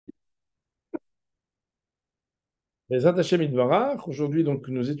Les Hashem Idvarach. Aujourd'hui, donc,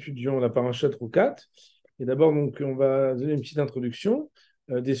 nous étudions la paracha Trokat. Et d'abord, donc, on va donner une petite introduction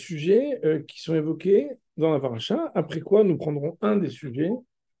des sujets qui sont évoqués dans la paracha. Après quoi, nous prendrons un des sujets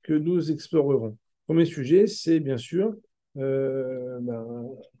que nous explorerons. Le premier sujet, c'est bien sûr la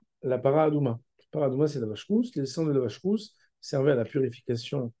paradouma. La paradouma, c'est la vache rousse. Les sangs de la vache rousse servaient à la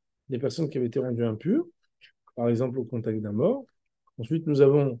purification des personnes qui avaient été rendues impures, par exemple au contact d'un mort. Ensuite, nous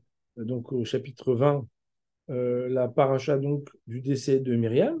avons donc au chapitre 20 la paracha donc du décès de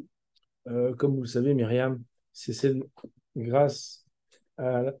Myriam. Comme vous le savez, Myriam, c'est celle grâce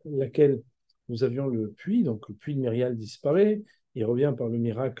à laquelle nous avions le puits. Donc le puits de Myriam disparaît. Il revient par le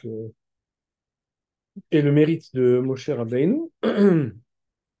miracle et le mérite de Moshé Rabbeinu.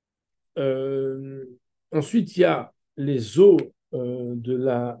 Euh, Ensuite, il y a les eaux de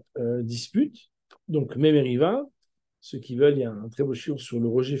la dispute. Donc Mémériva, ceux qui veulent, il y a un très beau chiffre sur le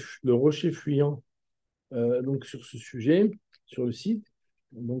rocher fuyant donc sur ce sujet, sur le site.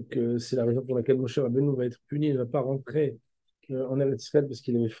 Donc, c'est la raison pour laquelle Moshe Rabbeinu va être puni. Il ne va pas rentrer en Eretz Israël parce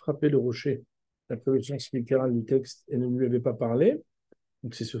qu'il avait frappé le rocher, d'après le sens littéral du texte, et ne lui avait pas parlé.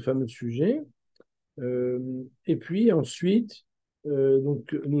 Donc, c'est ce fameux sujet. Et puis, ensuite,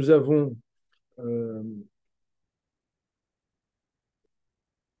 donc, nous avons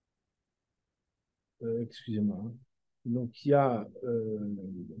excusez-moi. Donc, il y a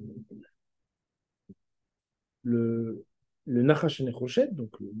le, le Nachash Nechoshet,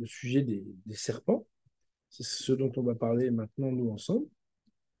 donc le sujet des serpents. C'est ce dont on va parler maintenant, nous, ensemble.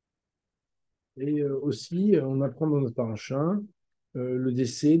 Et aussi, on apprend dans notre paracha le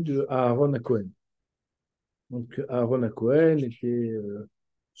décès de Aaron à Cohen. Donc, Aaron à Cohen était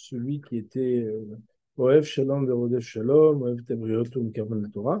celui qui était Oev Shalom Verodev Shalom, Oev Tabrioto Mikarban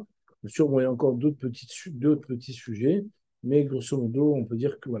Torah. Bien sûr, bon, il y a encore d'autres petits sujets, mais grosso modo, on peut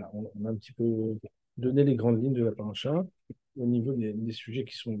dire que voilà, on a un petit peu donné les grandes lignes de la paracha au niveau des sujets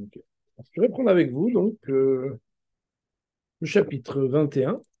qui sont évoqués. Je vais prendre avec vous donc le chapitre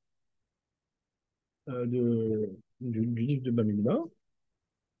 21 du livre de Bamidbar,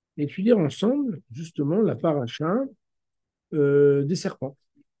 et étudier ensemble justement la paracha des serpents.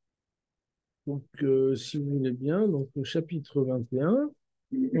 Donc, si vous voulez bien, donc le chapitre 21,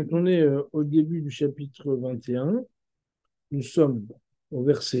 quand on est au début du chapitre 21, nous sommes au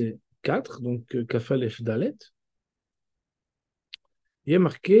verset 4, donc Kafalef Dalet, il est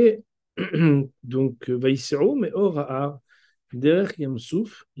marqué donc Vaïsero, mais Ora Derech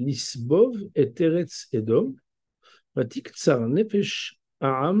Yamsouf, Lisbov et Teretz Edom, Vatik Tsar Nefesh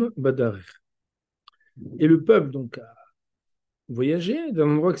Aam Badarech. Et le peuple donc a voyagé d'un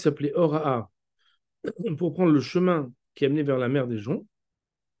endroit qui s'appelait Oraha pour prendre le chemin qui amenait vers la mer des Joncs,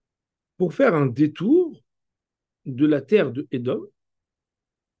 pour faire un détour de la terre de Édom.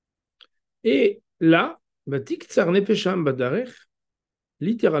 Et là, Batik Tsar Nefesham Badarech,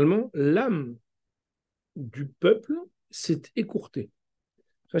 littéralement, l'âme du peuple s'est écourtée.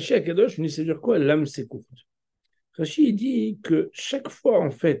 Rashi Akadosh nous dit, dire quoi l'âme s'écourte? Rashi dit que chaque fois,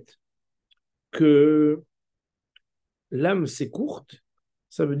 en fait, que l'âme s'écourte,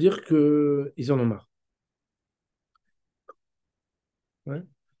 ça veut dire qu'ils en ont marre. Ouais.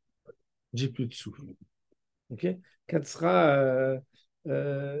 J'ai plus de souffle. Ok. Katsra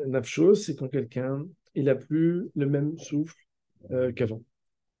Nafsho, c'est quand quelqu'un il a plus le même souffle qu'avant.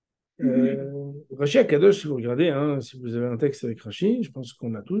 Rashi Akadosh, si vous regardez, hein, si vous avez un texte avec Rashi, je pense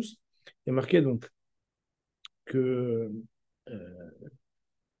qu'on a tous, il y a marqué donc que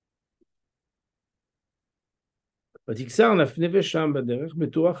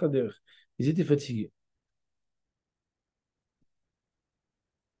ils étaient fatigués.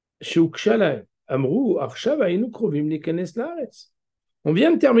 On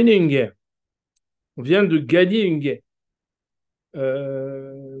vient de terminer une guerre. On vient de gagner une guerre.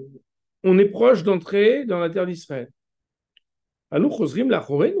 On est proche d'entrer dans la terre d'Israël. À nous,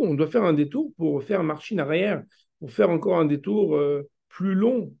 on doit faire un détour pour faire marche arrière, pour faire encore un détour plus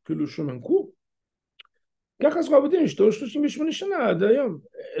long que le chemin court. D'ailleurs,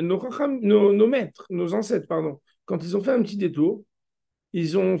 nos maîtres, nos ancêtres, pardon, quand ils ont fait un petit détour,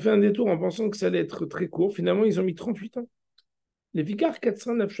 ils ont fait un détour en pensant que ça allait être très court. Finalement, ils ont mis 38 ans. Les Vikar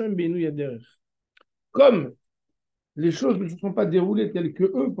 409 comme les choses ne se sont pas déroulées telles que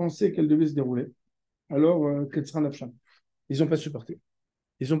eux pensaient qu'elles devaient se dérouler, alors ils n'ont pas supporté.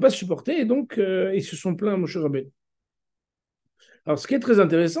 Ils n'ont pas supporté et donc ils se sont plaints à Moshe Rabbeinu. Alors, ce qui est très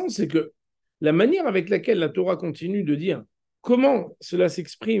intéressant, c'est que la manière avec laquelle la Torah continue de dire comment cela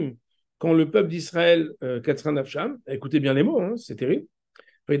s'exprime quand le peuple d'Israël, écoutez bien les mots, hein, c'est terrible.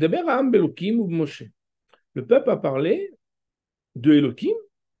 Le peuple a parlé de Elohim,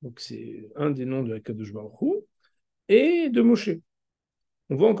 donc c'est un des noms de Kadosh Baruch Hu, et de Moshé.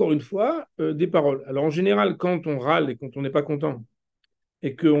 On voit encore une fois des paroles. Alors en général, quand on râle et quand on n'est pas content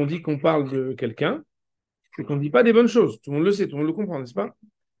et qu'on dit qu'on parle de quelqu'un, c'est qu'on ne dit pas des bonnes choses. Tout le monde le sait, tout le monde le comprend, n'est-ce pas?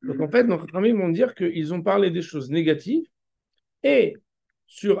 Donc en fait, notre amis vont dire qu'ils ont parlé des choses négatives et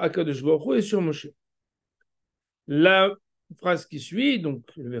sur Akadosh Baruch Hu et sur Moshé. La phrase qui suit, donc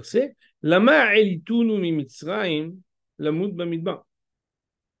le verset, Lama elitunu mi Mitzrayim, lamut bamidbar.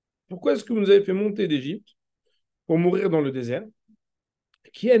 Pourquoi est-ce que vous nous avez fait monter d'Égypte pour mourir dans le désert?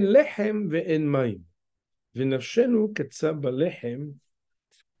 Ki en lechem ve'en maim, ve'nafshenu katsa balechem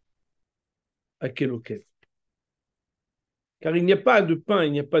akeloket. Car il n'y a pas de pain,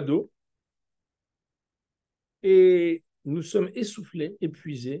 il n'y a pas d'eau, et nous sommes essoufflés,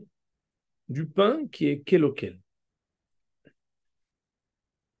 épuisés du pain qui est kelokel.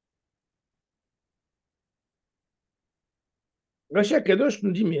 Rachid Kadosh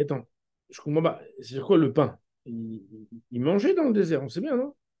nous dit, mais attends, je comprends pas, c'est quoi le pain? Ils mangeaient dans le désert, on sait bien,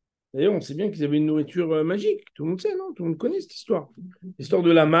 non? D'ailleurs, on sait bien qu'ils avaient une nourriture magique, tout le monde sait, non? Tout le monde connaît cette histoire. L'histoire de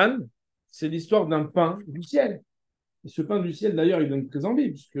la manne, c'est l'histoire d'un pain du ciel. Et ce pain du ciel, d'ailleurs, il donne très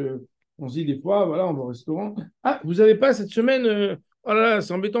envie, puisque on se dit des fois, voilà, on va au restaurant, ah, vous n'avez pas cette semaine, oh là là,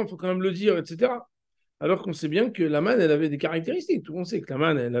 c'est embêtant, il faut quand même le dire, etc. Alors qu'on sait bien que la manne, elle avait des caractéristiques. Tout le monde sait que la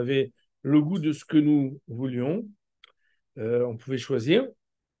manne, elle avait le goût de ce que nous voulions. On pouvait choisir.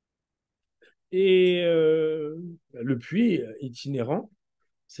 Et le puits itinérant,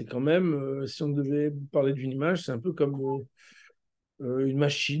 c'est quand même, si on devait parler d'une image, c'est un peu comme une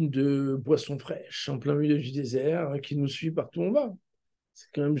machine de boisson fraîche en plein milieu du désert qui nous suit partout où on va. C'est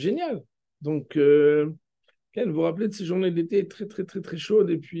quand même génial. Donc, vous vous rappelez de ces journées d'été très, très, très, très chaudes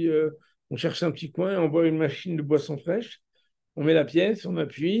et puis on cherche un petit coin, on voit une machine de boisson fraîche, on met la pièce, on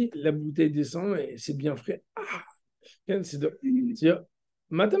appuie, la bouteille descend et c'est bien frais. Ah, c'est-à-dire,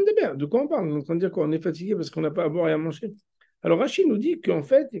 Madame de Père, de quoi on parle? On est en train de dire qu'on est fatigué parce qu'on n'a pas à boire et à manger. Alors Rachid nous dit qu'en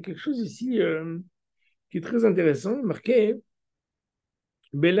fait, il y a quelque chose ici qui est très intéressant, marqué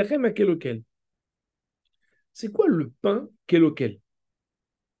Belechem à quel. C'est quoi le pain quel?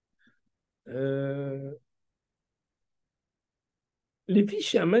 Les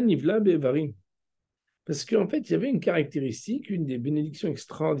fiches à manivla bevarim. Parce qu'en fait, il y avait une caractéristique, une des bénédictions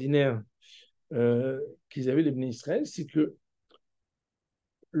extraordinaires qu'ils avaient les béné Israël, c'est que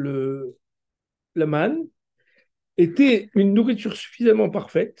la manne était une nourriture suffisamment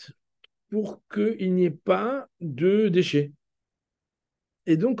parfaite pour qu'il n'y ait pas de déchets.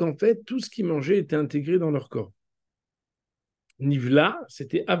 Et donc, en fait, tout ce qu'ils mangeaient était intégré dans leur corps. Nivla,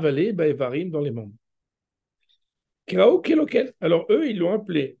 c'était avalé, baevarim, dans les membres. Krao, kelokel. Alors, eux, ils l'ont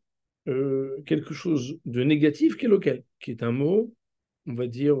appelé quelque chose de négatif, kelokel, qui est un mot, on va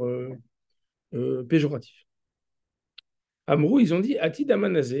dire, péjoratif. Amrou, ils ont dit Atid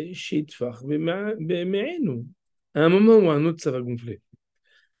amanazé, sheitfar, beme'enu. À un moment ou à un autre, ça va gonfler.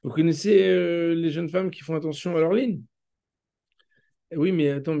 Vous connaissez les jeunes femmes qui font attention à leur ligne? Oui, mais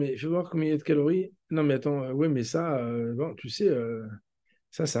attends, mais fais voir combien il y a de calories. Non, mais attends, oui, mais ça, bon, tu sais,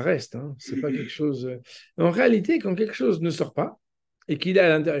 ça reste. Hein, c'est pas quelque chose. En réalité, quand quelque chose ne sort pas et qu'il est à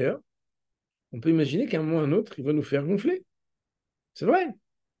l'intérieur, on peut imaginer qu'à un moment ou à un autre, il va nous faire gonfler. C'est vrai.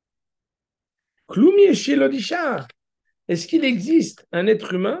 Kloumi chez l'odisha. Est-ce qu'il existe un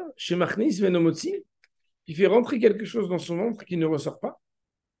être humain chez Machnis Venomotzi qui fait rentrer quelque chose dans son ventre qui ne ressort pas?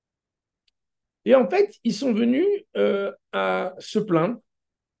 Et en fait, ils sont venus à se plaindre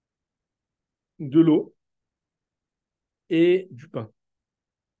de l'eau et du pain,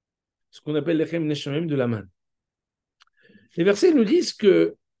 ce qu'on appelle l'echem neshamem de la manne. Les versets nous disent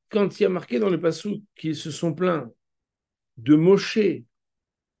que quand il y a marqué dans le passou qu'ils se sont plaints de Moshé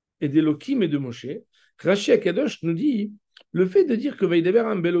et d'Elohim et de Moshé, Rashi Akadosh nous dit le fait de dire que Vaidaber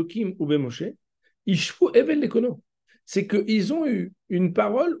un Belokim ou Bemoshe, Ishfu Evel Lekono, c'est qu'ils ont eu une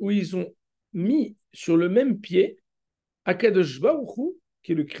parole où ils ont mis sur le même pied Akadosh Baruch Hu,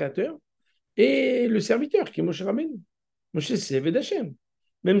 qui est le créateur, et le serviteur, qui est Moshe Rabbeinu. Moshe, c'est Eved Hashem.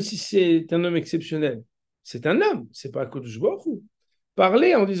 Même si c'est un homme exceptionnel, c'est un homme, c'est pas Akadosh Baruch Hu.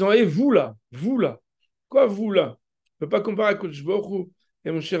 Parler en disant, vous là, vous là, quoi vous là? On ne peut pas comparer Akadosh Baruch Hu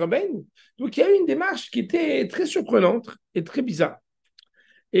et Moshe Rabbeinu. Donc il y a eu une démarche qui était très surprenante et très bizarre.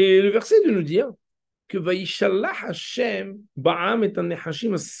 Et le verset de nous dire que Vaïshallah Hashem Ba'am et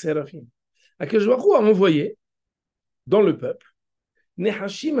Nehashim Serafim. Akadosh Baruch Hu a envoyé dans le peuple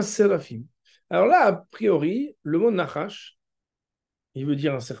Nehashim Serafim. Alors là, a priori, le mot Nahash, il veut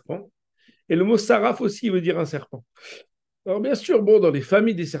dire un serpent, et le mot Saraf aussi, il veut dire un serpent. Alors bien sûr, bon, dans les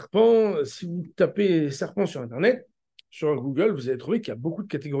familles des serpents, si vous tapez serpent sur Internet, sur Google, vous allez trouver qu'il y a beaucoup de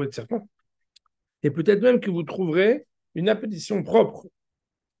catégories de serpents. Et peut-être même que vous trouverez une appellation propre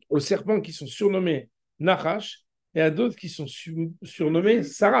aux serpents qui sont surnommés Nahash et à d'autres qui sont surnommés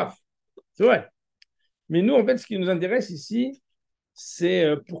saraf. C'est vrai. Mais nous, en fait, ce qui nous intéresse ici,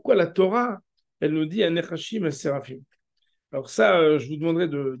 c'est pourquoi la Torah, elle nous dit un nechashim, un séraphim. Alors ça, je vous demanderai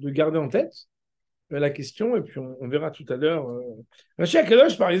de garder en tête la question, et puis on verra tout à l'heure. Rashi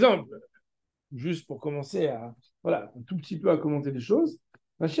Akadosh, par exemple, juste pour commencer voilà, un tout petit peu à commenter les choses,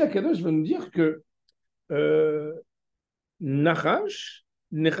 Rashi Akadosh va nous dire que Nachash,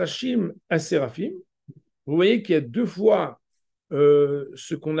 Nechashim, Aseraphim, vous voyez qu'il y a deux fois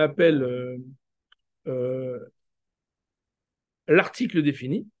ce qu'on appelle euh, l'article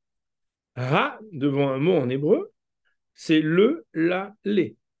défini, Ra, devant un mot en hébreu, c'est le, la,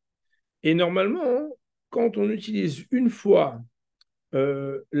 les. Et normalement, quand on utilise une fois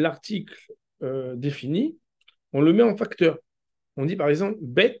l'article défini, on le met en facteur. On dit par exemple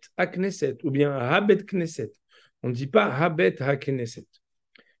bet ha Knesset ou bien habet Knesset. On ne dit pas habet ha Knesset.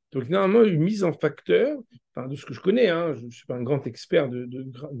 Donc normalement, une mise en facteur, enfin, de ce que je connais, hein, je ne suis pas un grand expert de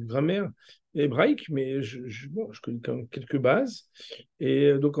grammaire hébraïque, mais bon, je connais quand même quelques bases.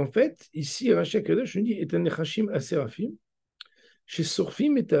 Et donc en fait, ici, Rashi Akadosh nous dit et un nechashim aseraphim, chez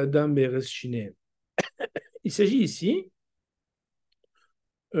Sorfim et Adam Beres Shinem. Il s'agit ici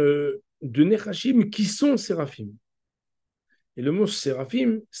de nechashim qui sont séraphim. Et le mot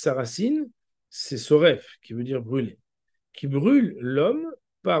séraphim, sa racine, c'est soref, qui veut dire brûler, qui brûle l'homme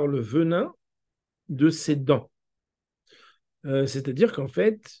par le venin de ses dents. C'est-à-dire qu'en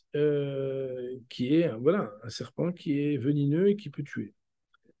fait, qui est voilà, un serpent qui est venimeux et qui peut tuer.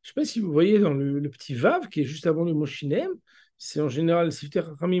 Je ne sais pas si vous voyez dans le petit vav qui est juste avant le mot shinem, c'est en général sifter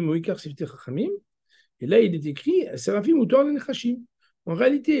chachamim ou ikar sifter chachamim, et là il est écrit séraphim ou torat nechashim. En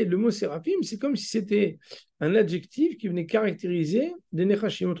réalité, le mot séraphim, c'est comme si c'était un adjectif qui venait caractériser des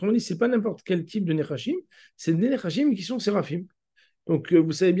nechashim. Autrement dit, ce n'est pas n'importe quel type de nechashim, c'est des nechashim qui sont séraphim. Donc,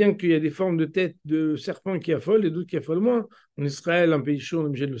 vous savez bien qu'il y a des formes de tête de serpents qui affolent et d'autres qui affolent moins. En Israël, un pays chaud, on est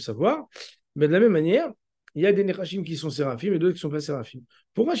obligé de le savoir. Mais de la même manière, il y a des nechashim qui sont séraphim et d'autres qui ne sont pas séraphim.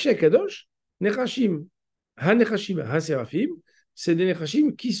 Pour Rashi Akadosh, nechashim, ha-nechashim, ha-séraphim, c'est des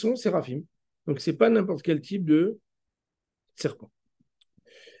nechashim qui sont séraphim. Donc, ce n'est pas n'importe quel type de serpent.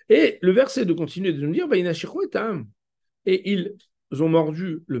 Et le verset de continuer de nous dire, et ils ont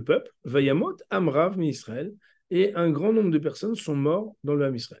mordu le peuple, Vayamot, Amrav, mi-Israël, et un grand nombre de personnes sont morts dans le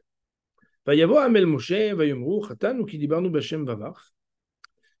Ham Israël. Vayavo Amel Moshé, Vayomru, Chatan, ou Kidibarnu Bashem Vavach.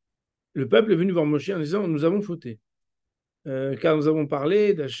 Le peuple est venu voir Moshé en disant nous avons fauté. Car nous avons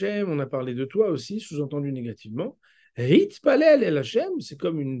parlé d'Hachem, on a parlé de toi aussi, sous-entendu négativement. Rit Palel El Hachem, c'est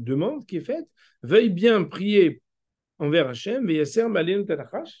comme une demande qui est faite. Veuille bien prier envers Hachem, Veyaser Malenu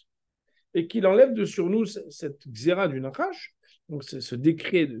Tanachash, et qu'il enlève de sur nous cette xéra du Nachash, donc ce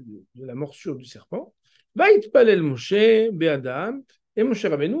décret de la morsure du serpent. Vaït Palel Moshe, Be'adam, et Moshe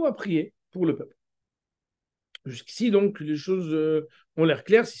Rabbeinu a prié pour le peuple. Jusqu'ici, donc, les choses ont l'air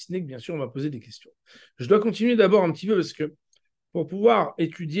claires, si ce n'est que, bien sûr, on va poser des questions. Je dois continuer d'abord un petit peu, parce que pour pouvoir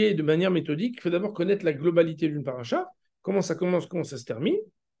étudier de manière méthodique, il faut d'abord connaître la globalité d'une paracha, comment ça commence, comment ça se termine,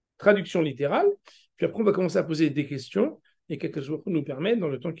 traduction littérale, puis après, on va commencer à poser des questions, et quelque chose nous permet, dans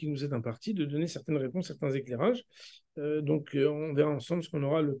le temps qui nous est imparti, de donner certaines réponses, certains éclairages. Donc, on verra ensemble ce qu'on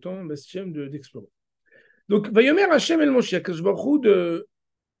aura le temps, d'explorer. Donc, Vayomer Hachem el Moshe, Akadosh Baruch Hu de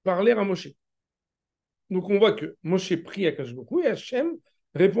parler à Moshe. Donc, on voit que Moshe prie à Akadosh Baruch Hu et Hachem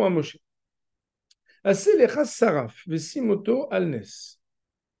répond à Moshe. Assez lecha saraf, vesimoto alnes.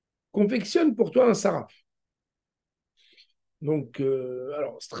 Confectionne pour toi un saraf. Donc,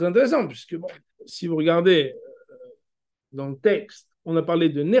 alors, c'est très intéressant, puisque bon, si vous regardez dans le texte, on a parlé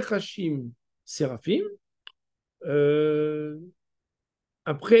de Nechashim Séraphim.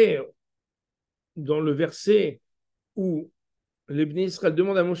 Après, dans le verset où les Bnei Israël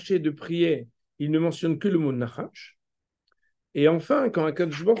demandent à Moshe de prier, il ne mentionne que le mot Nachash. Et enfin, quand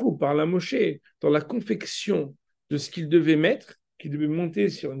Akadosh Baruch Hu parle à Moshe dans la confection de ce qu'il devait mettre, qu'il devait monter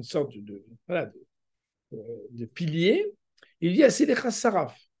sur une sorte de pilier, il dit Aselecha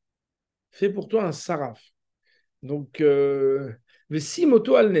saraf, fais pour toi un saraf. Donc,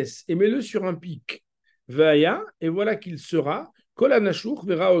 Vesimoto alnes, et mets-le sur un pic. Vaya, et voilà qu'il sera, Kol anashur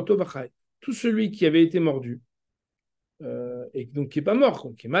vera oto vachai. Tout celui qui avait été mordu, et donc qui n'est pas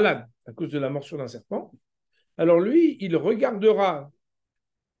mort, qui est malade à cause de la morsure d'un serpent, alors lui, il regardera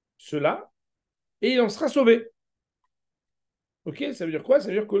cela et il en sera sauvé. Ok, ça veut dire quoi? Ça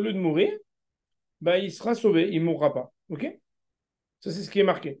veut dire qu'au lieu de mourir, ben, il sera sauvé, il ne mourra pas. Ok? Ça, c'est ce qui est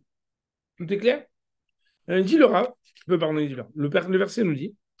marqué. Tout est clair? Il dit le Rav, le verset nous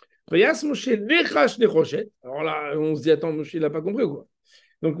dit Vayas Moshe nechash nechoshet. Alors là, on se dit attends, Moshe, il n'a pas compris ou quoi?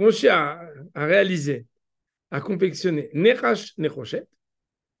 Donc Moshe a réalisé, a confectionné nechash nechoshet.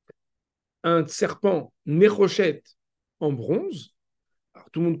 un serpent nérochette en bronze. Alors,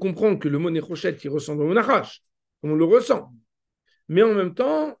 tout le monde comprend que le mot nérochette, il ressemble au nachash, comme on le ressent. Mais en même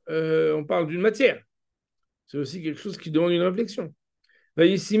temps, on parle d'une matière. C'est aussi quelque chose qui demande une réflexion.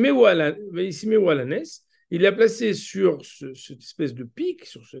 Vaïsimeu alanes, il l'a placé sur cette espèce de pic,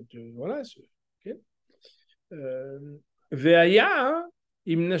 sur cette. Voilà. Okay. Veaya,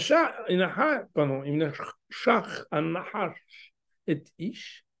 pardon, imnashach anahash et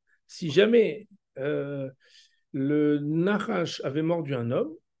ish. Si jamais le nahash avait mordu un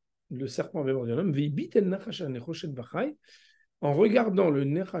homme, le serpent avait mordu un homme, veibit el nahash anechoshet bachai, en regardant le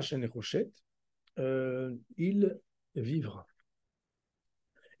nahash anechoshet, il vivra.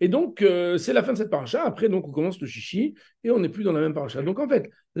 Et donc, c'est la fin de cette paracha. Après, donc, on commence le chichi et on n'est plus dans la même paracha. Donc, en fait,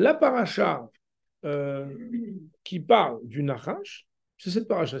 la paracha qui parle du Nachash, c'est cette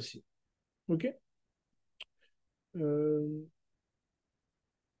paracha-ci. OK.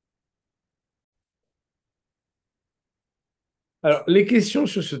 Alors, les questions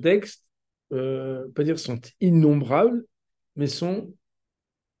sur ce texte, pas dire sont innombrables, mais sont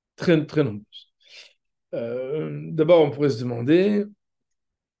très, très nombreuses. D'abord, on pourrait se demander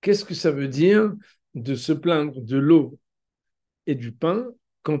qu'est-ce que ça veut dire de se plaindre de l'eau et du pain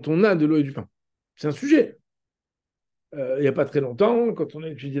quand on a de l'eau et du pain. C'est un sujet. Il n'y a pas très longtemps, quand on a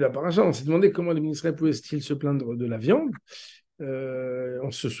étudié la paracha, on s'est demandé comment les ministres pouvaient-ils se plaindre de la viande.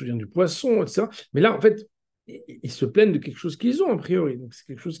 On se souvient du poisson, etc. Mais là, en fait, ils se plaignent de quelque chose qu'ils ont, a priori. Donc, c'est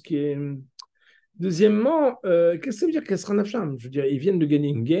quelque chose qui est. Deuxièmement, qu'est-ce que ça veut dire qu'elle sera nafsham? Je veux dire, ils viennent de gagner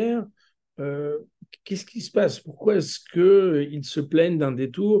une guerre. Euh, Qu'est-ce qui se passe? Pourquoi est-ce qu'ils se plaignent d'un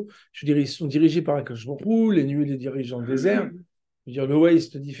détour? Je veux dire, ils sont dirigés par Akash Baruch, les nuits les dirigent dans le désert. Je veux dire, le Waze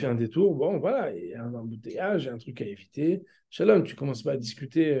te dit fais un détour. Bon, voilà, il y a un embouteillage, il y a un truc à éviter. Shalom, tu commences pas à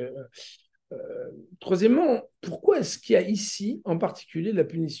discuter. Troisièmement, pourquoi est-ce qu'il y a ici, en particulier, la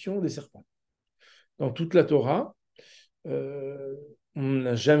punition des serpents? Dans toute la Torah, on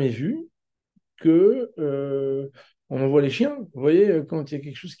n'a jamais vu que on envoie les chiens. Vous voyez, quand il y a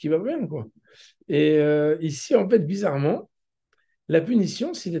quelque chose qui va bien, quoi. Et ici, en fait, bizarrement, la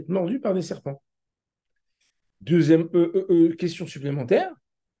punition, c'est d'être mordu par des serpents. Deuxième question supplémentaire,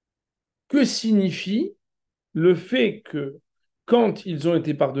 que signifie le fait que quand ils ont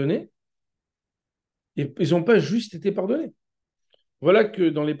été pardonnés, ils n'ont pas juste été pardonnés? Voilà que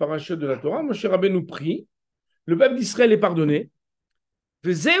dans les parachutes de la Torah, Moshe Rabbeinu prie, le peuple d'Israël est pardonné,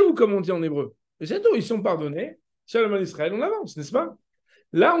 ou comme on dit en hébreu. Et c'est tout, ils sont pardonnés, Shalom à Israël, on avance, n'est-ce pas?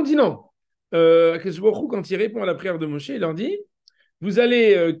 Là, on dit non. Akash Baruch Hu, quand il répond à la prière de Moshe, il leur dit, vous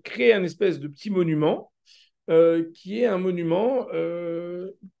allez créer un espèce de petit monument qui est un monument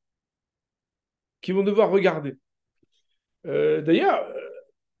qu'ils vont devoir regarder. D'ailleurs,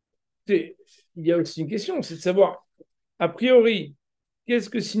 il y a aussi une question, c'est de savoir, a priori, qu'est-ce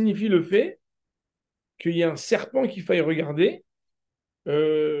que signifie le fait qu'il y ait un serpent qu'il faille regarder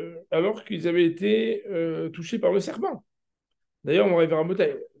alors qu'ils avaient été touchés par le serpent. D'ailleurs, mon révérend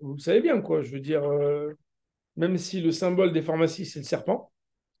Botay, vous le savez bien, quoi. Je veux dire, même si le symbole des pharmacies, c'est le serpent,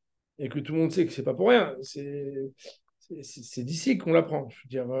 et que tout le monde sait que c'est pas pour rien, c'est d'ici qu'on l'apprend. Je veux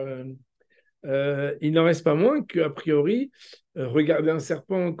dire, il n'en reste pas moins qu'a priori, regarder un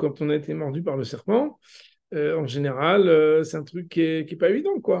serpent quand on a été mordu par le serpent, en général, c'est un truc qui est pas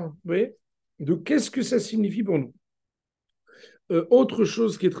évident, quoi. Vous voyez. Donc, qu'est-ce que ça signifie pour nous? Autre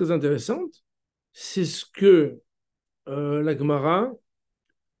chose qui est très intéressante, c'est ce que la Gemara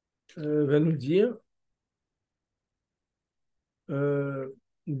va nous dire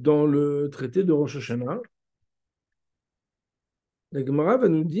dans le traité de Rosh Hashanah. La Gemara va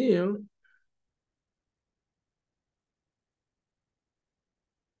nous dire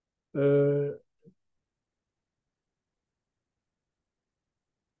euh,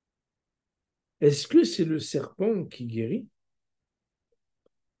 est-ce que c'est le serpent qui guérit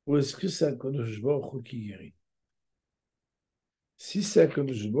ou est-ce que c'est Akadosh Baruch Hu qui guérit? Si c'est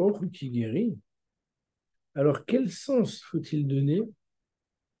Akadosh Baruch Hu qui guérit, alors quel sens faut-il donner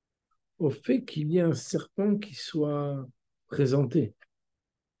au fait qu'il y ait un serpent qui soit présenté?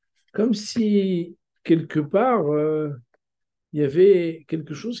 Comme si, quelque part, il y avait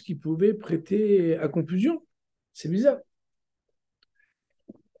quelque chose qui pouvait prêter à confusion. C'est bizarre.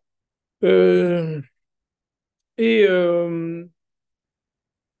 Euh, et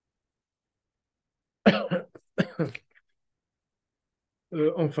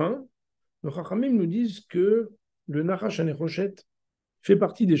enfin, nos Chachamim nous disent que le Narash Haneroshet fait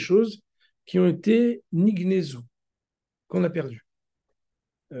partie des choses qui ont été nignezu, qu'on a perdu.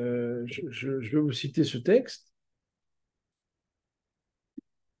 Je vais vous citer ce texte.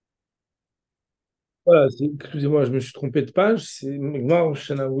 Voilà, excusez-moi, je me suis trompé de page. C'est Gemara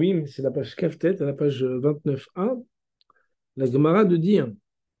Shanaoui, mais c'est la page Kaftet, à la page 29a. La Gemara de dire.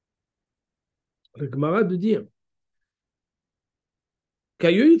 La Gemara de dire.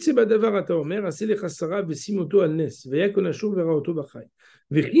 Kayoyitse badavar ata omer, ase lechasara vesimoto al nes, veyakonashu veraoto bachai.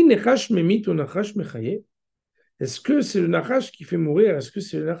 Vechi nechash memit ou nachash mechaye. Est-ce que c'est le nachash qui fait mourir? Est-ce que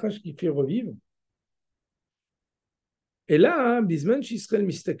c'est le nachash qui fait revivre? Et là, bisman shisrael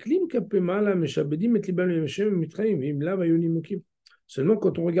mistaklim kapemala meshabedim et libam lemeshem mitraim vimla vayunimukim. Seulement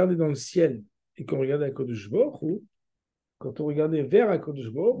quand on regardait dans le ciel et qu'on regardait à Kodesh Baruch Hu, quand on regardait vers à Kodesh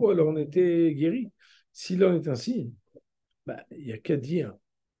Baruch Hu, alors on était guéri. S'il en est ainsi, bah, il n'y a qu'à dire,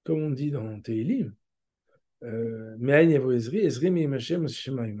 comme on dit dans Tehillim, Me'ayin yavo Ezri, Ezri me'im Hashem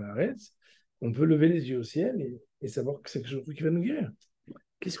shemayim haaretz. On peut lever les yeux au ciel et savoir que c'est quelque chose qui va nous guérir.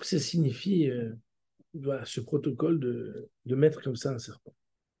 Qu'est-ce que ça signifie voilà, ce protocole de mettre comme ça un serpent?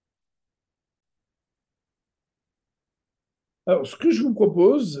 Alors, ce que je vous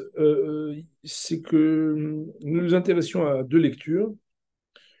propose, c'est que nous nous intéressions à deux lectures.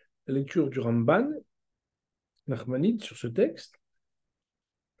 La lecture du Ramban, Nachmanide, sur ce texte,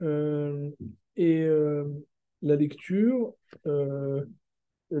 et la lecture,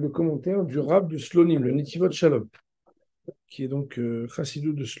 le commentaire du Rav de Slonim, le Netivot Shalom, qui est donc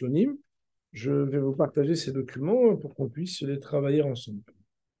chassidou de Slonim. Je vais vous partager ces documents pour qu'on puisse les travailler ensemble.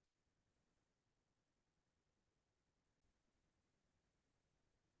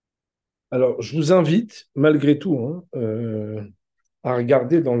 Alors, je vous invite, malgré tout, à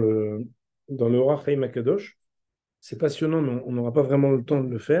regarder dans le Orach Chaim HaKadosh. C'est passionnant, mais on n'aura pas vraiment le temps de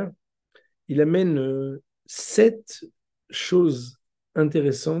le faire. Il amène 7 choses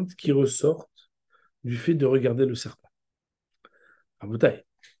intéressantes qui ressortent du fait de regarder le serpent.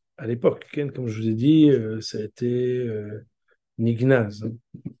 À l'époque, comme je vous ai dit, ça a été Nignaz.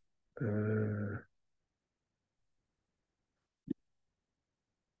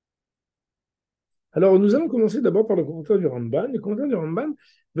 Alors, nous allons commencer d'abord par le commentaire du Ramban. Le commentaire du Ramban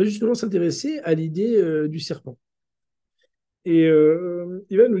va justement s'intéresser à l'idée du serpent. Et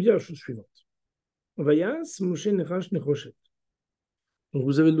il va nous dire la chose suivante. Vayas Moshé Nechash Nechoshet. Donc,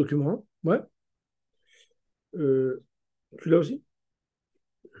 vous avez le document? Ouais. Tu l'as aussi?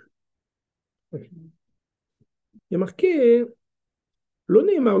 Okay. Il y a marqué לא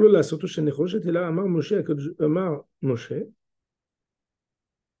נאמר לו לעשותו של נחושת, אלא אמר משה, הקדוש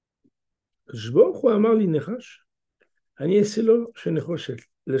ברוך הוא אמר לי נחש, אני אעשה לו של נחושת.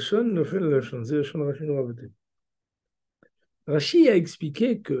 לשון נופל ללשון, זה לשון רש"י נורא בטל. Rashi a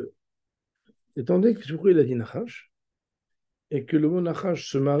expliqué que, étant donné que il a dit nachash, et que le mot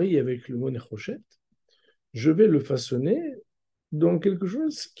nachash se marie avec le mot nechoshet, je vais le façonner dans quelque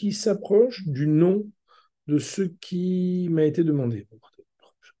chose qui s'approche du nom de ce qui m'a été demandé.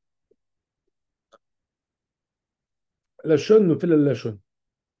 La shon nous fait la lachon.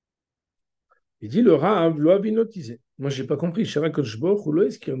 Il dit le Rav lo avinotisé. Moi, je n'ai pas compris. Sharakoshboch ou lo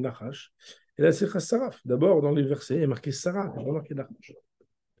eskir nachash. Et là, c'est Chassaraf. D'abord, dans les versets, il y a marqué Sarah, il y a marqué nachash.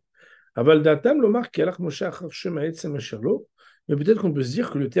 Aval datam lo marqué alach Moshe achar shema etzem asher lo. Mais peut-être qu'on peut se dire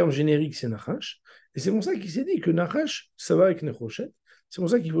que le terme générique, c'est nachash. Et c'est pour ça qu'il s'est dit que nachash, ça va avec nechoshet. C'est pour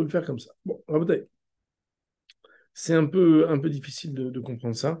ça qu'il faut le faire comme ça. Bon, c'est un peu difficile de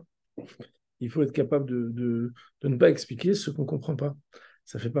comprendre ça. Il faut être capable de ne pas expliquer ce qu'on ne comprend pas.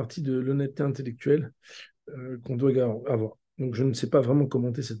 Ça fait partie de l'honnêteté intellectuelle qu'on doit avoir. Donc, je ne sais pas vraiment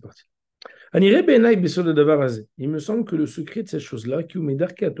commenter cette partie. Il me semble que le secret de cette chose-là,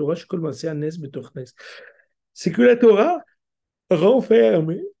 c'est que la Torah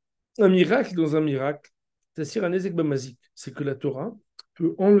renferme un miracle dans un miracle. C'est que la Torah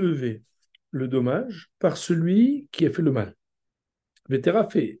peut enlever le dommage par celui qui a fait le mal.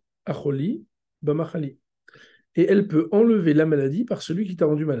 Et elle peut enlever la maladie par celui qui t'a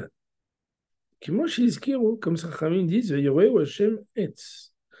rendu malade. Comme Sachamim disent,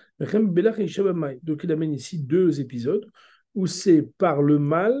 donc il amène ici 2 épisodes où c'est par le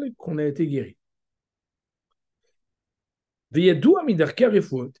mal qu'on a été guéri. Et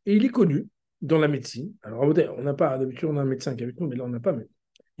il est connu dans la médecine. Alors, on n'a pas, d'habitude, on a un médecin qui est avec nous, mais là, on n'a pas. Mais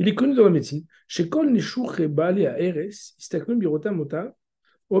il est connu dans la médecine.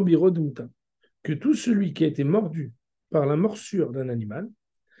 Que tout celui qui a été mordu par la morsure d'un animal,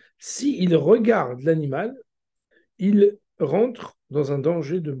 s'il regarde l'animal, il rentre dans un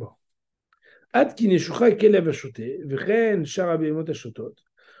danger de mort.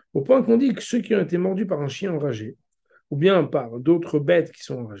 Au point qu'on dit que ceux qui ont été mordus par un chien enragé, ou bien par d'autres bêtes qui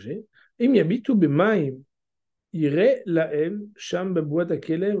sont enragées,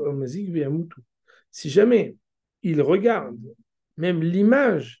 si jamais ils regardent même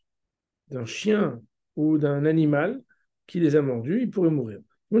l'image d'un chien ou d'un animal qui les a mordus, ils pourraient mourir.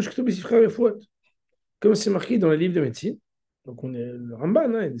 Moi, je comme c'est marqué dans les livres de médecine, donc on est le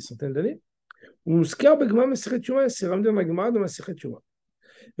Ramban, hein, il y a des centaines d'années, ou Skar Begma Maseret Yoma, c'est Ramdir Magma dans Maseret Yoma.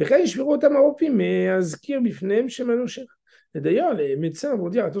 Mais et d'ailleurs, les médecins vont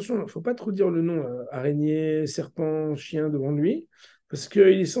dire attention, il ne faut pas trop dire le nom araignée, serpent, chien devant lui, parce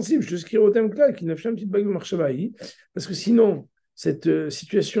qu'il est sensible. Je te au thème là, qu'il n'a fait une petite bague de marchavaï, parce que sinon, cette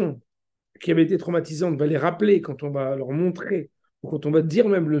situation qui avait été traumatisante va les rappeler quand on va leur montrer ou quand on va dire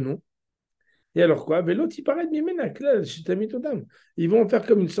même le nom. Et alors quoi? Ben, l'autre, il paraît de Mimenak, là, chez Tamitotam. Ils vont en faire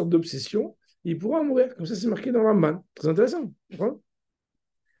comme une sorte d'obsession. Il pourra mourir. Comme ça, c'est marqué dans Ramban. Très intéressant.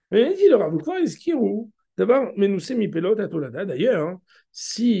 Mais il dit le Rav, quoi est-ce qu'il roule? D'abord, mais nous sommes mi-pelote à Tolada. D'ailleurs, hein,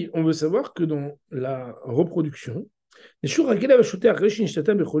 si on veut savoir que dans la reproduction,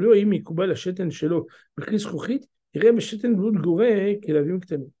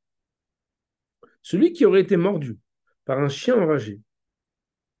 celui qui aurait été mordu par un chien enragé,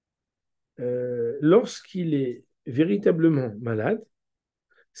 lorsqu'il est véritablement malade,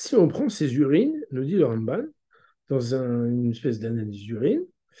 si on prend ses urines, nous dit le Ramban, dans une espèce d'analyse d'urine,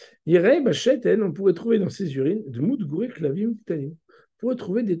 on pourrait trouver dans ses urines de moudgouré clavim ktanim. On pourrait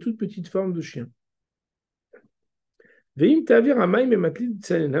trouver des toutes petites formes de chiens.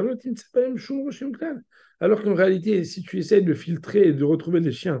 Alors qu'en réalité, si tu essaies de filtrer et de retrouver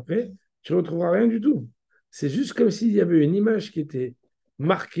des chiens après, tu ne retrouveras rien du tout. C'est juste comme s'il y avait une image qui était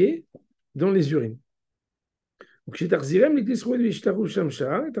marquée dans les urines. Donc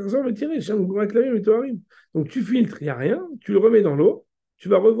tu filtres, il n'y a rien, tu le remets dans l'eau, tu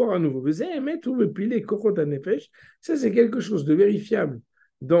vas revoir à nouveau. Ça, c'est quelque chose de vérifiable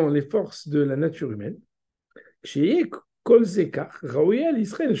dans les forces de la nature humaine.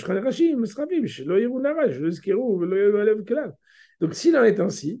 Donc s'il en est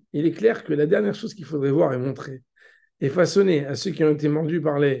ainsi, il est clair que la dernière chose qu'il faudrait voir et montrer et façonner à ceux qui ont été mordus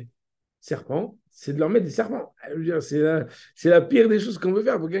par les serpents, c'est de leur mettre des serpents. C'est la pire des choses qu'on peut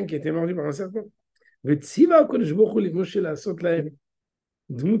faire pour quelqu'un qui a été mordu par un serpent.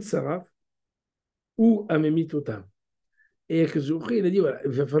 Ou Amemitotam. Et il a dit voilà,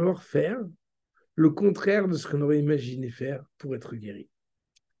 il va falloir faire le contraire de ce qu'on aurait imaginé faire pour être guéri.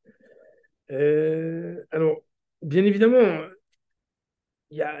 Alors, bien évidemment,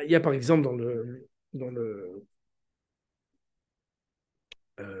 il y a par exemple dans le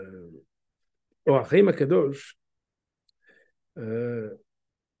Oachim Akadosh,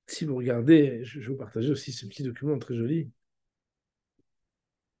 si vous regardez, je vais vous partager aussi ce petit document très joli.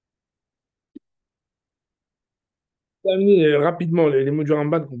 On va amener rapidement les mots du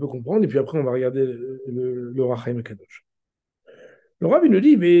Ramban qu'on peut comprendre, et puis après on va regarder le Oachim Akadosh. Le Rav, il nous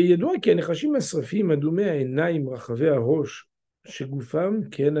dit, mais il y a droit qu'il y a nechashim asrafim adoumé à enaim rachavé à roche chez Goufam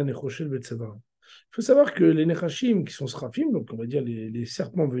qui est la nechoshel betsavar. Il faut savoir que les nechashim qui sont srafim, donc on va dire les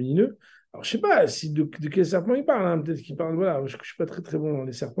serpents venimeux, alors je ne sais pas de quel serpent il parle, hein, peut-être qu'il parle, voilà, je ne suis pas très très bon dans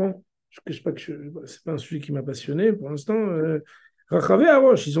les serpents, je ne cache pas que ce n'est pas un sujet qui m'a passionné pour l'instant. Rachavé à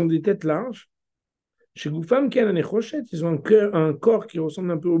roche, ils ont des têtes larges. Chez Goufam qui est la nechoshel, ils ont un corps qui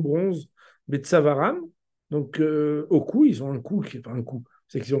ressemble un peu au bronze, betsavaram. Donc, au cou, ils ont un cou qui n'est pas un cou.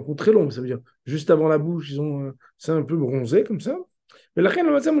 C'est qu'ils ont un cou très long. Ça veut dire, juste avant la bouche, c'est un peu bronzé comme ça. Mais la reine,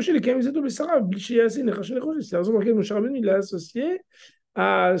 Moshé, les Kamisato, les Sarah, c'est la raison pour laquelle Moshe Rabbeinu, il l'a associé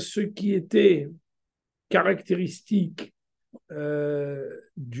à ce qui était caractéristique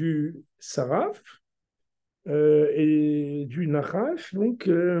du Saraf et du Nachash, donc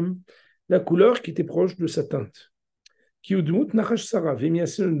la couleur qui était proche de sa teinte. Parce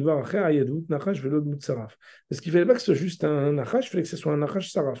qu'il ne fallait pas que ce soit juste un nachash, il fallait que ce soit un nachash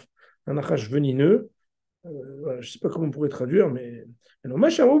saraf, un nachash venineux. Voilà, je ne sais pas comment on pourrait traduire, mais.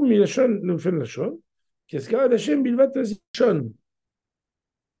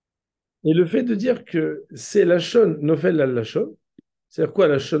 Et le fait de dire que c'est lachon nofel al lachon, c'est-à-dire quoi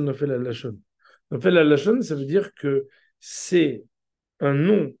lachon nofel al lachon? Nofel al lachon, ça veut dire que c'est un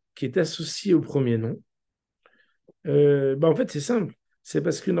nom qui est associé au premier nom. En fait, c'est simple. C'est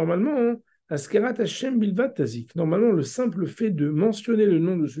parce que normalement, hein, Askerat Hashem Bilvat Tazik. Normalement, le simple fait de mentionner le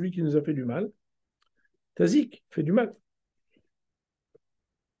nom de celui qui nous a fait du mal, Tazik, fait du mal.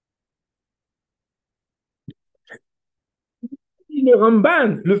 Le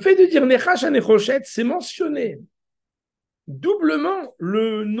Ramban, le fait de dire Nechash Nechoshet, c'est mentionner doublement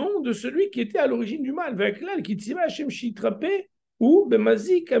le nom de celui qui était à l'origine du mal. Veklal Kitsiva Hashem Shitrape ou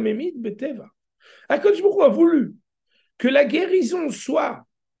Bemazik Amemit Beteva. Akadosh Baruch Hu a voulu que la guérison soit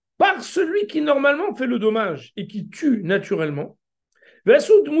par celui qui normalement fait le dommage et qui tue naturellement.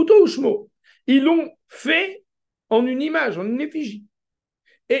 Ils l'ont fait en une image, en une effigie.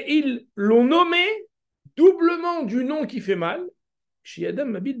 Et ils l'ont nommé doublement du non qui fait mal. Et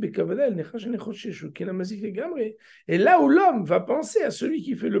là où l'homme va penser à celui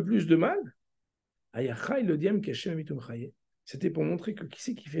qui fait le plus de mal, c'était pour montrer que qui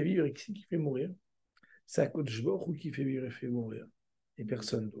c'est qui fait vivre et qui c'est qui fait mourir. C'est à Kodesh Baruch Hu qui fait vivre et fait mourir, et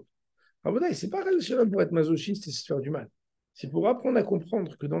personne d'autre. Alors voilà, c'est pas pour être masochiste et se faire du mal. C'est pour apprendre à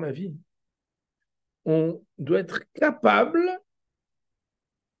comprendre que dans la vie, on doit être capable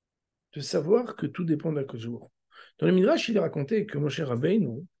de savoir que tout dépend d'un Kodesh Baruch Hu. Dans le Midrash, il est raconté que Moshe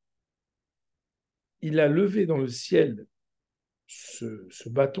Rabbeinu, il a levé dans le ciel ce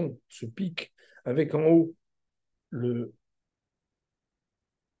bâton, ce pic, avec en haut le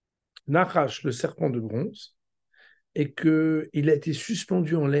Nachash, le serpent de bronze, et qu'il a été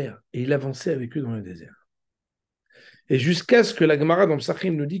suspendu en l'air, et il avançait avec eux dans le désert. Et jusqu'à ce que la Gemara dans le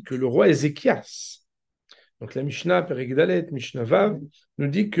Psachim nous dit que le roi Ézéchias, donc la Mishnah, Perek Dalet, Mishnah Vav, nous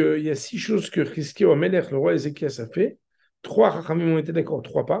dit qu'il y a 6 choses que Chizkiyahu Amelech, le roi Ézéchias, a fait. 3 Chachamim ont été d'accord,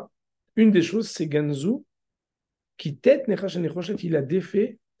 3 pas. Une des choses, c'est Ganzou, qui tête Nechash Nechoshet, il a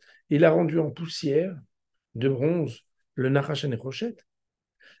défait, il a rendu en poussière de bronze le Nachash Nechoshet.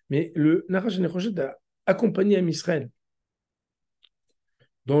 Mais le Nachash Nechoshet a accompagné Am Israël.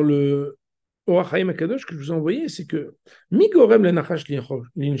 Dans le Orach Chaim Akadosh que je vous ai envoyé, c'est que Migorem le Nachash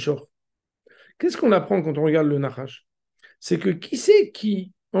Linshor. Qu'est-ce qu'on apprend quand on regarde le Nachash? C'est que qui c'est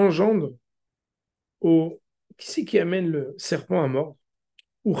qui engendre qui c'est qui amène le serpent à mort?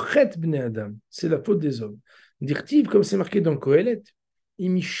 Ou chet bnei Adam, c'est la faute des hommes. Dirtiv, comme c'est marqué dans Kohelet,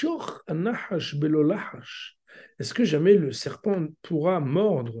 imishor anahash belo lahash. Est-ce que jamais le serpent pourra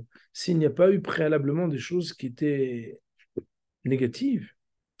mordre s'il n'y a pas eu préalablement des choses qui étaient négatives?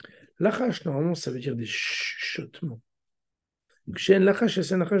 Lahash, normalement, ça veut dire des chuchotements. כשאין לחש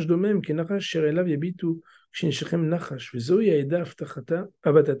יעשה נחש דומם, כי נחש אשר אליו יביטו כשנשכם נחש, וזוהי העדה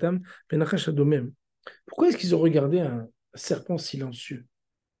הבטתם בנחש הדומם. Pourquoi est-ce qu'ils ont regardé un serpent silencieux?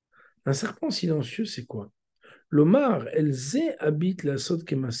 Un serpent silencieux, c'est quoi? L'omar, elze habite la sod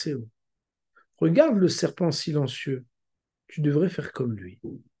kemaseo. Regarde le serpent silencieux, tu devrais faire comme lui.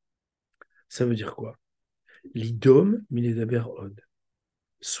 Ça veut dire quoi? L'idom miledaber od.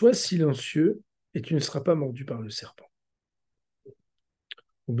 Sois silencieux et tu ne seras pas mordu par le serpent.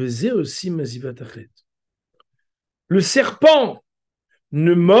 Aussi mazivatachet. Le serpent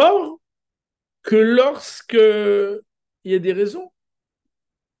ne mord que lorsque il y a des raisons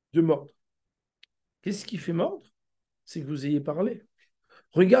de mordre. Qu'est-ce qui fait mordre? C'est que vous ayez parlé.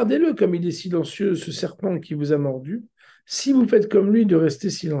 Regardez-le comme il est silencieux, ce serpent qui vous a mordu. Si vous faites comme lui de rester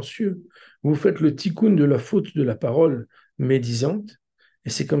silencieux, vous faites le tikkun de la faute de la parole médisante. Et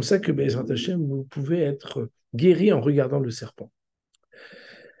c'est comme ça que, Be'ezrat Hashem, vous pouvez être guéri en regardant le serpent.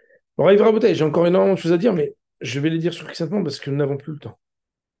 Bon, j'ai encore énormément de choses à dire, mais je vais les dire succinctement parce que nous n'avons plus le temps.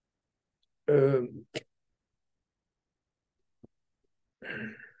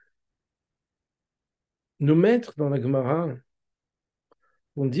 Nos maîtres dans la Gemara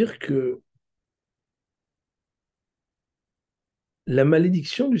vont dire que la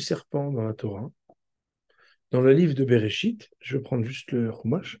malédiction du serpent dans la Torah, dans le livre de Bereshit, je vais prendre juste le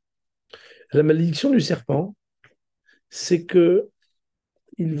Chumash, la malédiction du serpent, c'est que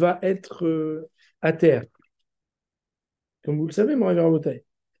il va être à terre. Comme vous le savez, mon Rav.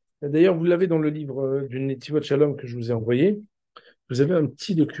 D'ailleurs, vous l'avez dans le livre du Netivot Shalom que je vous ai envoyé. Vous avez un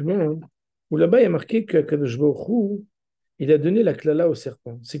petit document où là-bas, il y a marqué que Kadosh Baruch Hu, il a donné la klala au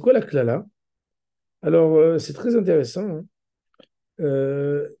serpent. C'est quoi la klala? Alors, c'est très intéressant.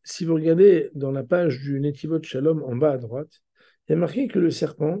 Si vous regardez dans la page du Netivot Shalom en bas à droite, il y a marqué que le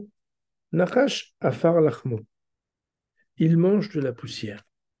serpent, Nachash afar lachmo, il mange de la poussière.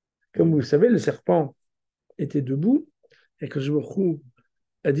 Comme vous le savez, le serpent était debout et que Baruch Hu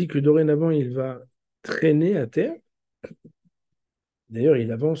a dit que dorénavant, il va traîner à terre. D'ailleurs,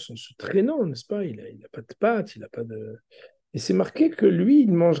 il avance en se traînant, n'est-ce pas? Il n'a pas de pattes, il n'a pas de... Et c'est marqué que lui,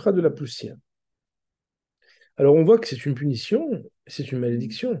 il mangera de la poussière. Alors, on voit que c'est une punition, c'est une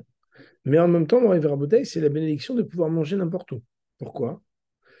malédiction. Mais en même temps, c'est la bénédiction de pouvoir manger n'importe où. Pourquoi?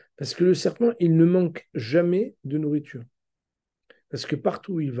 Parce que le serpent, il ne manque jamais de nourriture. Parce que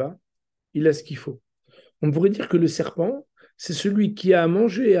partout où il va, il a ce qu'il faut. On pourrait dire que le serpent, c'est celui qui a à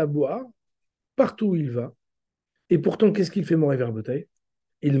manger et à boire partout où il va. Et pourtant, qu'est-ce qu'il fait, mon Verbotaï?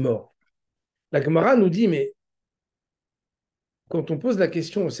 Il mord. La Gemara nous dit, mais quand on pose la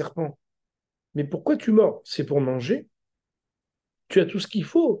question au serpent, mais pourquoi tu mords? C'est pour manger. Tu as tout ce qu'il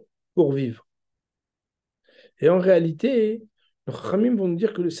faut pour vivre. Et en réalité, les Khamim vont nous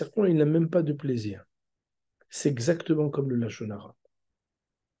dire que le serpent, il n'a même pas de plaisir. C'est exactement comme le lashon hara.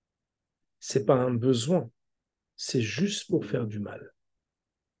 C'est pas un besoin, c'est juste pour faire du mal.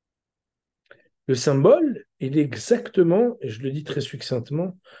 Le symbole, il est exactement, et je le dis très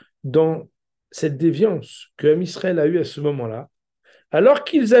succinctement, dans cette déviance que Am Israël a eue à ce moment-là, alors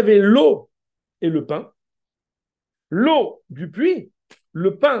qu'ils avaient l'eau et le pain, l'eau du puits,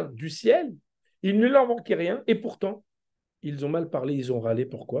 le pain du ciel, il ne leur manquait rien, et pourtant, ils ont mal parlé, ils ont râlé.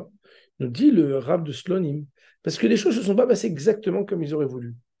 Pourquoi? Nous dit le Rav de Slonim. Parce que les choses ne se sont pas passées exactement comme ils auraient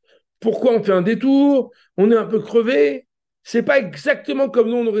voulu. Pourquoi on fait un détour? On est un peu crevé. C'est pas exactement comme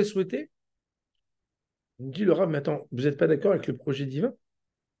nous on aurait souhaité. Nous dit le Rav, mais attends, vous n'êtes pas d'accord avec le projet divin?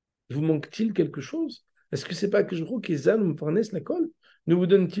 Vous manque-t-il quelque chose? Est-ce que c'est pas que je crois qu'ils me fournissent la colle? Ne vous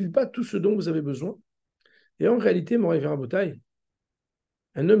donne-t-il pas tout ce dont vous avez besoin? Et en réalité, mon rêve à bataille,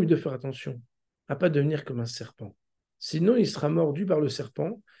 un homme, il doit faire attention à pas devenir comme un serpent. Sinon, il sera mordu par le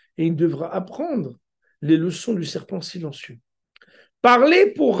serpent et il devra apprendre les leçons du serpent silencieux.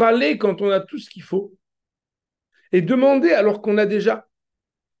 Parler pour râler quand on a tout ce qu'il faut et demander alors qu'on a déjà.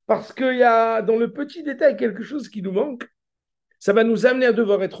 Parce qu'il y a dans le petit détail quelque chose qui nous manque. Ça va nous amener à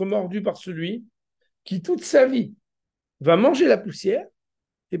devoir être mordu par celui qui, toute sa vie, va manger la poussière.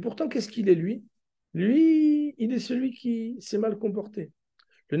 Et pourtant, qu'est-ce qu'il est, lui? Lui, il est celui qui s'est mal comporté.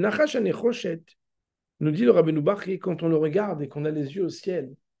 Le Nachash Anechoshet, nous dit le Rabbeinu Bachri, quand on le regarde et qu'on a les yeux au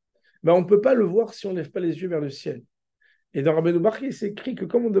ciel, ben on ne peut pas le voir si on ne lève pas les yeux vers le ciel. Et dans Rabbeinu Bachri, c'est écrit que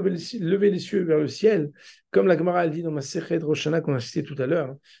comme on devait lever les yeux vers le ciel, comme la Gemara dit dans ma Sechet Roshana qu'on a cité tout à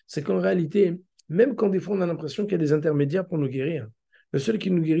l'heure, c'est qu'en réalité, même quand des fois on a l'impression qu'il y a des intermédiaires pour nous guérir, le seul qui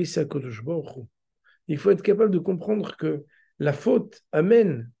nous guérit, c'est Akadosh Baruch Hu. Il faut être capable de comprendre que la faute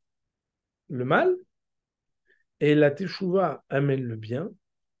amène le mal et la teshuva amène le bien.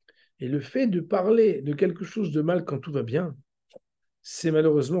 Et le fait de parler de quelque chose de mal quand tout va bien, c'est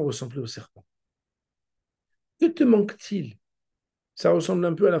malheureusement ressembler au serpent. Que te manque-t-il? Ça ressemble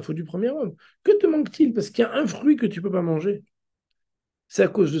un peu à la faute du premier homme. Que te manque-t-il? Parce qu'il y a un fruit que tu ne peux pas manger. C'est à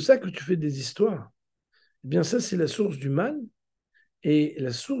cause de ça que tu fais des histoires. Eh bien, ça, c'est la source du mal. Et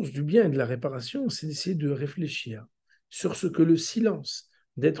la source du bien et de la réparation, c'est d'essayer de réfléchir sur ce que le silence,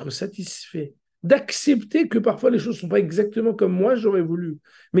 d'être satisfait, d'accepter que parfois les choses ne sont pas exactement comme moi j'aurais voulu,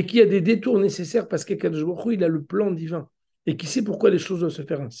 mais qu'il y a des détours nécessaires parce qu'Akadosh Baruch Hu, il a le plan divin et qui sait pourquoi les choses doivent se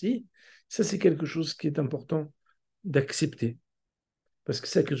faire ainsi. Ça, c'est quelque chose qui est important d'accepter parce que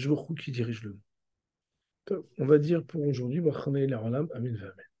c'est Akadosh Baruch Hu qui dirige le monde. On va dire pour aujourd'hui,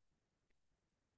 Amen.